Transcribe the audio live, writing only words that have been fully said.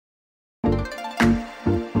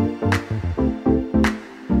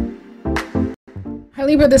Hi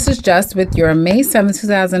Libra, this is Just with your May 7th,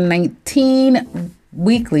 2019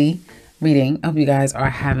 weekly reading. I hope you guys are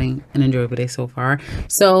having an enjoyable day so far.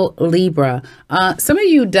 So Libra, some of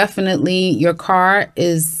you definitely, your car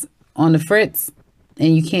is on the fritz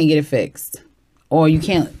and you can't get it fixed, or you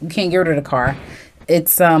can't get rid of the car.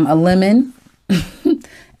 It's a lemon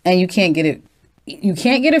and you can't get it. You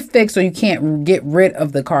can't get it fixed, or you can't get rid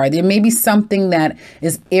of the car. There may be something that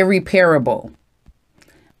is irreparable.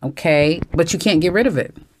 Okay, but you can't get rid of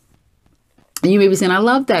it. And you may be saying, I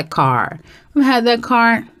love that car. I've had that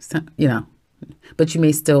car, you know, but you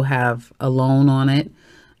may still have a loan on it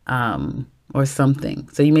or something.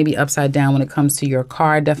 So you may be upside down when it comes to your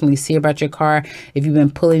car. Definitely see about your car. If you've been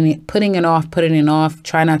putting it off,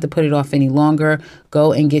 try not to put it off any longer.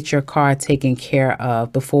 Go and get your car taken care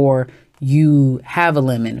of before you have a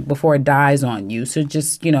lemon, before it dies on you. So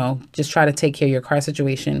just try to take care of your car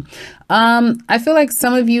situation. I feel like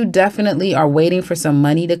some of you definitely are waiting for some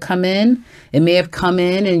money to come in. It may have come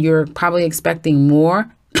in and you're probably expecting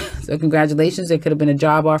more. So congratulations. There could have been a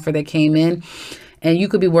job offer that came in, and you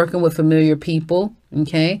could be working with familiar people.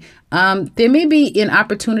 Okay. There may be an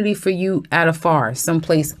opportunity for you at afar,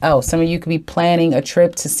 someplace else. Some of you could be planning a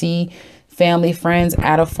trip to see family, friends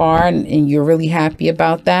at afar, and you're really happy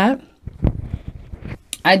about that.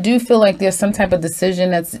 I do feel like there's some type of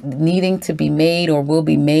decision that's needing to be made or will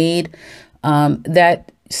be made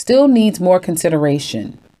that still needs more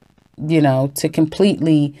consideration, to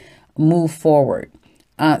completely move forward.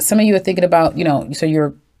 Some of you are thinking about, so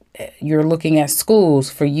you're looking at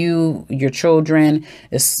schools for you, your children,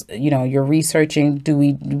 you're researching, do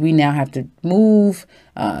we now have to move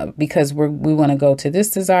because we want to go to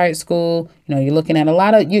this desired school? You're looking at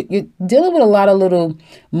you're dealing with a lot of little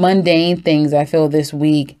mundane things, I feel, this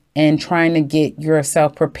week, and trying to get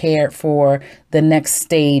yourself prepared for the next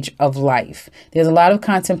stage of life. There's a lot of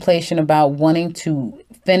contemplation about wanting to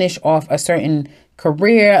finish off a certain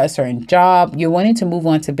career, a certain job. You're wanting to move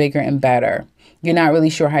on to bigger and better. You're not really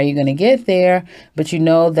sure how you're going to get there, but you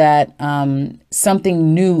know that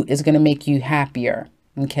something new is going to make you happier.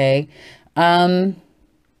 Okay.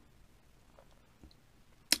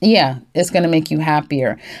 Yeah, it's going to make you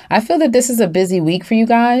happier. I feel that this is a busy week for you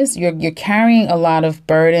guys. You're carrying a lot of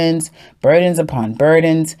burdens upon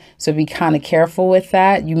burdens. So be kind of careful with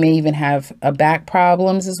that. You may even have back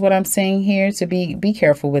problems is what I'm saying here. So be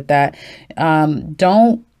careful with that.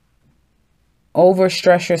 Don't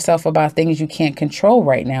overstress yourself about things you can't control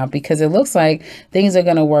right now, because it looks like things are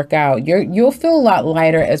going to work out. You'll feel a lot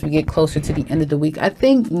lighter as we get closer to the end of the week. I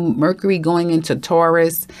think Mercury going into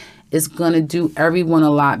Taurus is going to do everyone a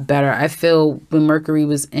lot better. I feel when Mercury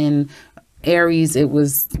was in Aries, it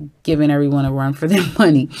was giving everyone a run for their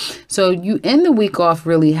money. So you end the week off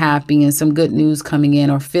really happy and some good news coming in,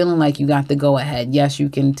 or feeling like you got the go ahead. Yes, you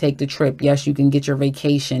can take the trip. Yes, you can get your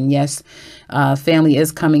vacation. Yes, family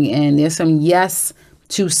is coming in. There's some yes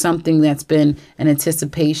to something that's been an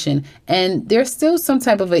anticipation. And there's still some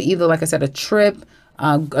type of either, like I said, a trip,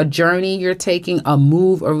 a journey you're taking, a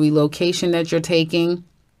move, a relocation that you're taking,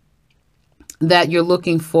 that you're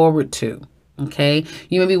looking forward to. Okay.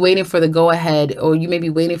 You may be waiting for the go ahead, or you may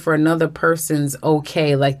be waiting for another person's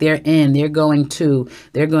okay. Like they're going to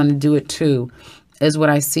do it too, is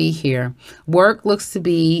what I see here. Work looks to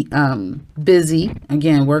be busy.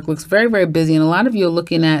 Again, work looks very, very busy. And a lot of you are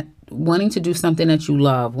looking at wanting to do something that you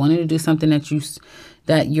love, wanting to do something that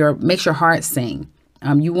makes your heart sing.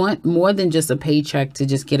 You want more than just a paycheck to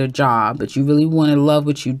just get a job, but you really want to love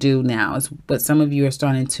what you do now. It's what some of you are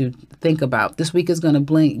starting to think about. This week is going to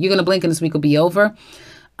blink. You're going to blink and this week will be over.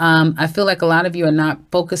 I feel like a lot of you are not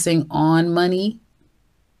focusing on money.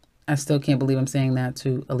 I still can't believe I'm saying that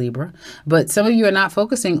to a Libra, but some of you are not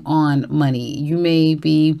focusing on money. You may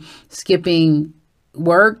be skipping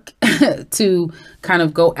work to kind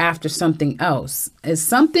of go after something else. It's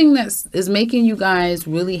something that is making you guys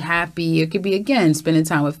really happy. It could be, again, spending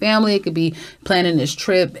time with family. It could be planning this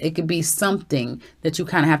trip. It could be something that you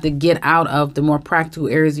kind of have to get out of the more practical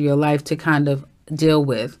areas of your life to kind of deal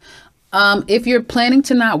with. If you're planning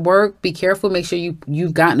to not work, be careful. Make sure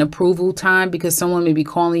you've gotten approval time, because someone may be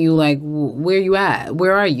calling you like, where you at?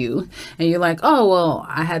 Where are you? And you're like, oh, well,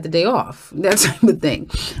 I had the day off. That type of thing.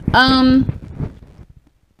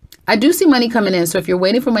 I do see money coming in. So if you're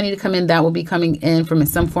waiting for money to come in, that will be coming in from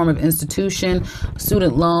some form of institution,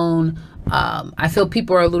 student loan. I feel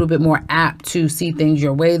people are a little bit more apt to see things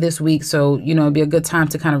your way this week. So, it'd be a good time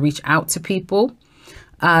to kind of reach out to people.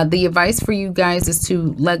 The advice for you guys is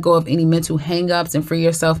to let go of any mental hangups and free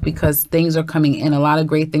yourself, because things are coming in. A lot of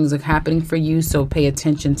great things are happening for you. So pay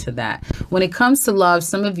attention to that. When it comes to love,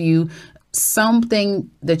 some of you something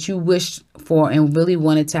that you wished for and really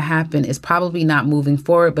wanted to happen is probably not moving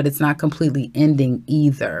forward, but it's not completely ending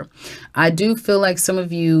either. I do feel like some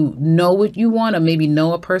of you know what you want, or maybe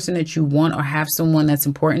know a person that you want, or have someone that's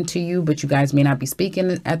important to you, but you guys may not be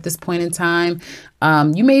speaking at this point in time.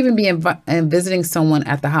 You may even be visiting someone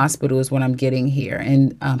at the hospital is what I'm getting here,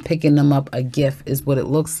 and picking them up a gift is what it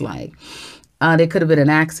looks like. There could have been an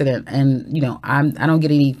accident, and I don't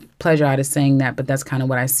get any pleasure out of saying that, but that's kind of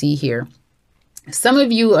what I see here. Some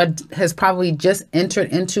of you has probably just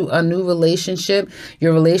entered into a new relationship.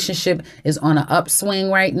 Your relationship is on an upswing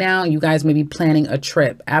right now. You guys may be planning a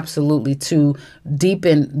trip, absolutely, to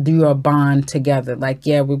deepen your bond together. Like,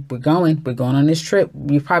 yeah, we're going on this trip.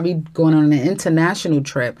 You're probably going on an international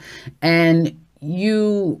trip, and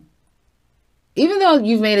you, even though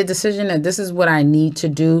you've made a decision that this is what I need to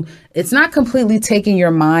do, it's not completely taking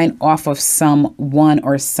your mind off of someone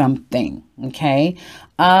or something. Okay.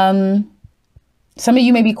 Some of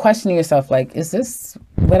you may be questioning yourself, like, is this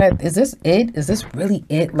it? Is this really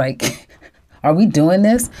it? Like, are we doing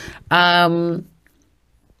this? Yeah.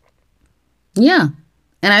 And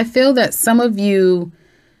I feel that some of you,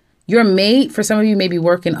 for some of you may be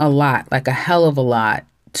working a lot, like a hell of a lot,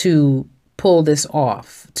 to pull this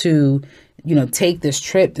off, to, take this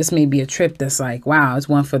trip. This may be a trip that's like, wow, it's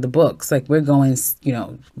one for the books. Like, we're going,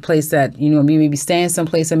 place that, we may be staying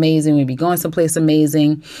someplace amazing. Maybe going someplace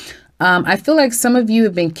amazing. I feel like some of you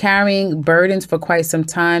have been carrying burdens for quite some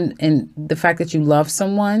time, and the fact that you love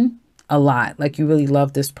someone a lot, like you really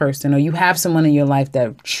love this person, or you have someone in your life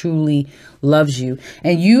that truly loves you,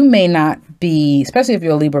 and you may not be, especially if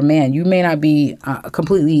you're a Libra man, you may not be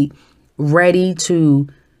completely ready to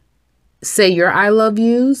say your I love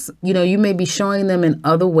yous. You may be showing them in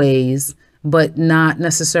other ways, but not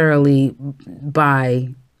necessarily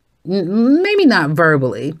maybe not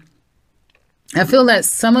verbally. I feel that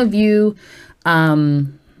some of you,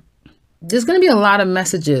 there's going to be a lot of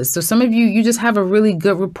messages. So some of you, you just have a really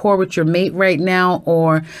good rapport with your mate right now,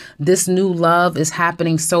 or this new love is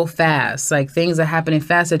happening so fast. Like, things are happening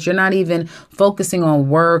fast that you're not even focusing on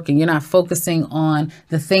work, and you're not focusing on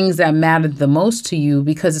the things that matter the most to you,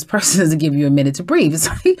 because this person doesn't give you a minute to breathe. It's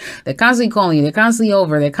like they're constantly calling you. They're constantly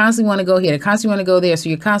over. They constantly want to go here. They constantly want to go there. So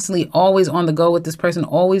you're constantly always on the go with this person,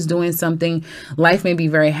 always doing something. Life may be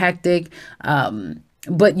very hectic.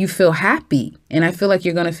 But you feel happy. And I feel like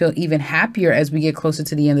you're going to feel even happier as we get closer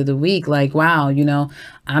to the end of the week. Like, wow,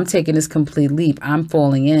 I'm taking this complete leap. I'm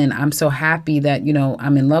falling in. I'm so happy that,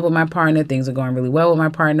 I'm in love with my partner. Things are going really well with my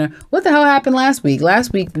partner. What the hell happened last week?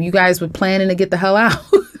 Last week, you guys were planning to get the hell out.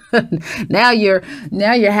 Now you're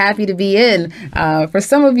happy to be in. For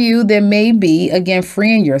some of you, there may be, again,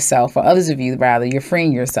 freeing yourself. For others of you, rather, you're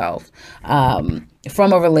freeing yourself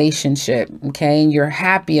from a relationship. Okay. And you're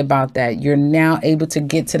happy about that. You're now able to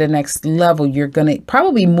get to the next level. You're going to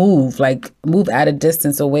probably move at a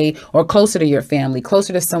distance away, or closer to your family,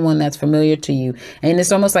 closer to someone that's familiar to you. And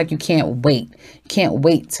it's almost like you can't wait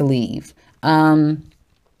to leave.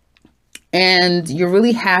 And you're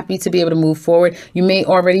really happy to be able to move forward. You may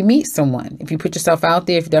already meet someone. If you put yourself out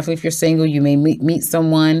there, if you're single, you may meet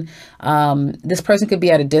someone. This person could be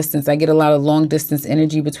at a distance. I get a lot of long distance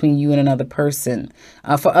energy between you and another person.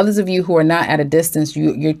 For others of you who are not at a distance,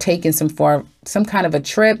 you're taking some kind of a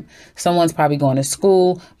trip. Someone's probably going to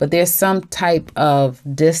school, but there's some type of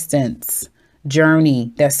distance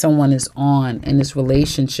journey that someone is on in this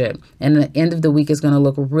relationship, and the end of the week is going to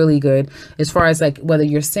look really good as far as like whether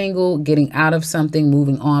you're single, getting out of something,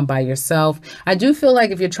 moving on by yourself. I do feel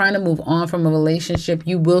like if you're trying to move on from a relationship,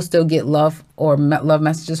 you will still get love or love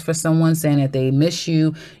messages for someone saying that they miss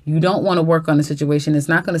you. You don't want to work on the situation. It's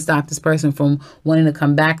not going to stop this person from wanting to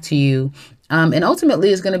come back to you, and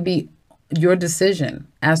ultimately it's going to be your decision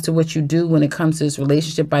as to what you do when it comes to this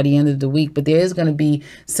relationship by the end of the week. But there is going to be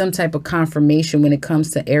some type of confirmation when it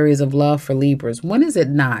comes to areas of love for Libras. When is it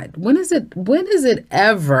not? When is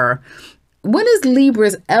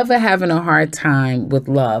Libras ever having a hard time with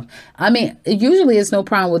love? I mean, usually it's no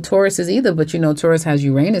problem with Tauruses either, but Taurus has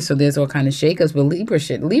Uranus, so there's all kind of shakeups with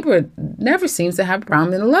Libra never seems to have a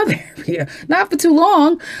problem in the love area. Not for too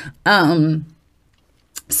long.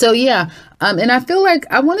 So yeah, and I feel like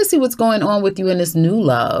I want to see what's going on with you in this new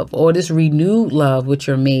love, or this renewed love with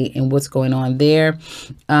your mate, and what's going on there.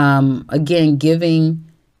 Again, giving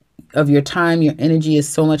of your time, your energy is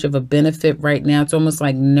so much of a benefit right now. It's almost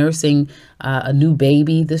like nursing a new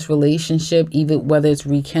baby, this relationship, even whether it's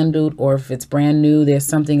rekindled or if it's brand new. There's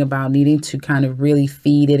something about needing to kind of really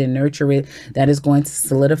feed it and nurture it that is going to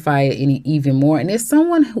solidify it even more. And there's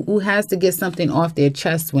someone who has to get something off their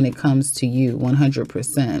chest when it comes to you,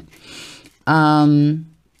 100%.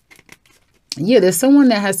 yeah, there's someone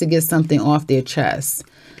that has to get something off their chest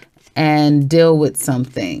and deal with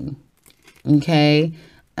something, okay,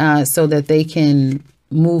 so that they can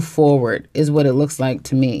move forward is what it looks like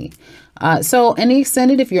to me. So any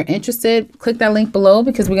extended, if you're interested, click that link below,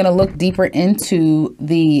 because we're going to look deeper into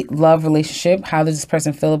the love relationship. How does this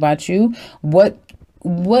person feel about you?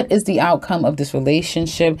 What is the outcome of this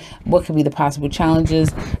relationship? What could be the possible challenges?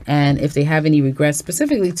 And if they have any regrets,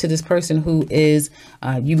 specifically to this person who is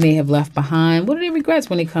you may have left behind, what are their regrets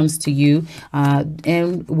when it comes to you?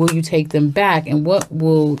 And will you take them back? And what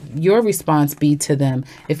will your response be to them?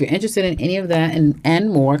 If you're interested in any of that and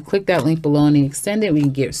more, click that link below and extend it. We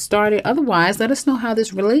can get started. Otherwise, let us know how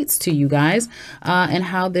this relates to you guys, and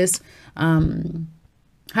how this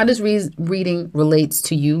reading relates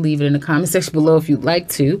to you. Leave it in the comment section below if you'd like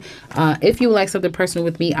to. If you would like something personal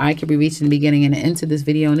with me, I can be reached in the beginning and the end of this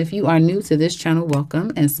video. And if you are new to this channel,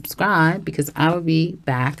 welcome and subscribe, because I will be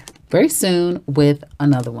back very soon with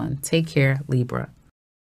another one. Take care, Libra.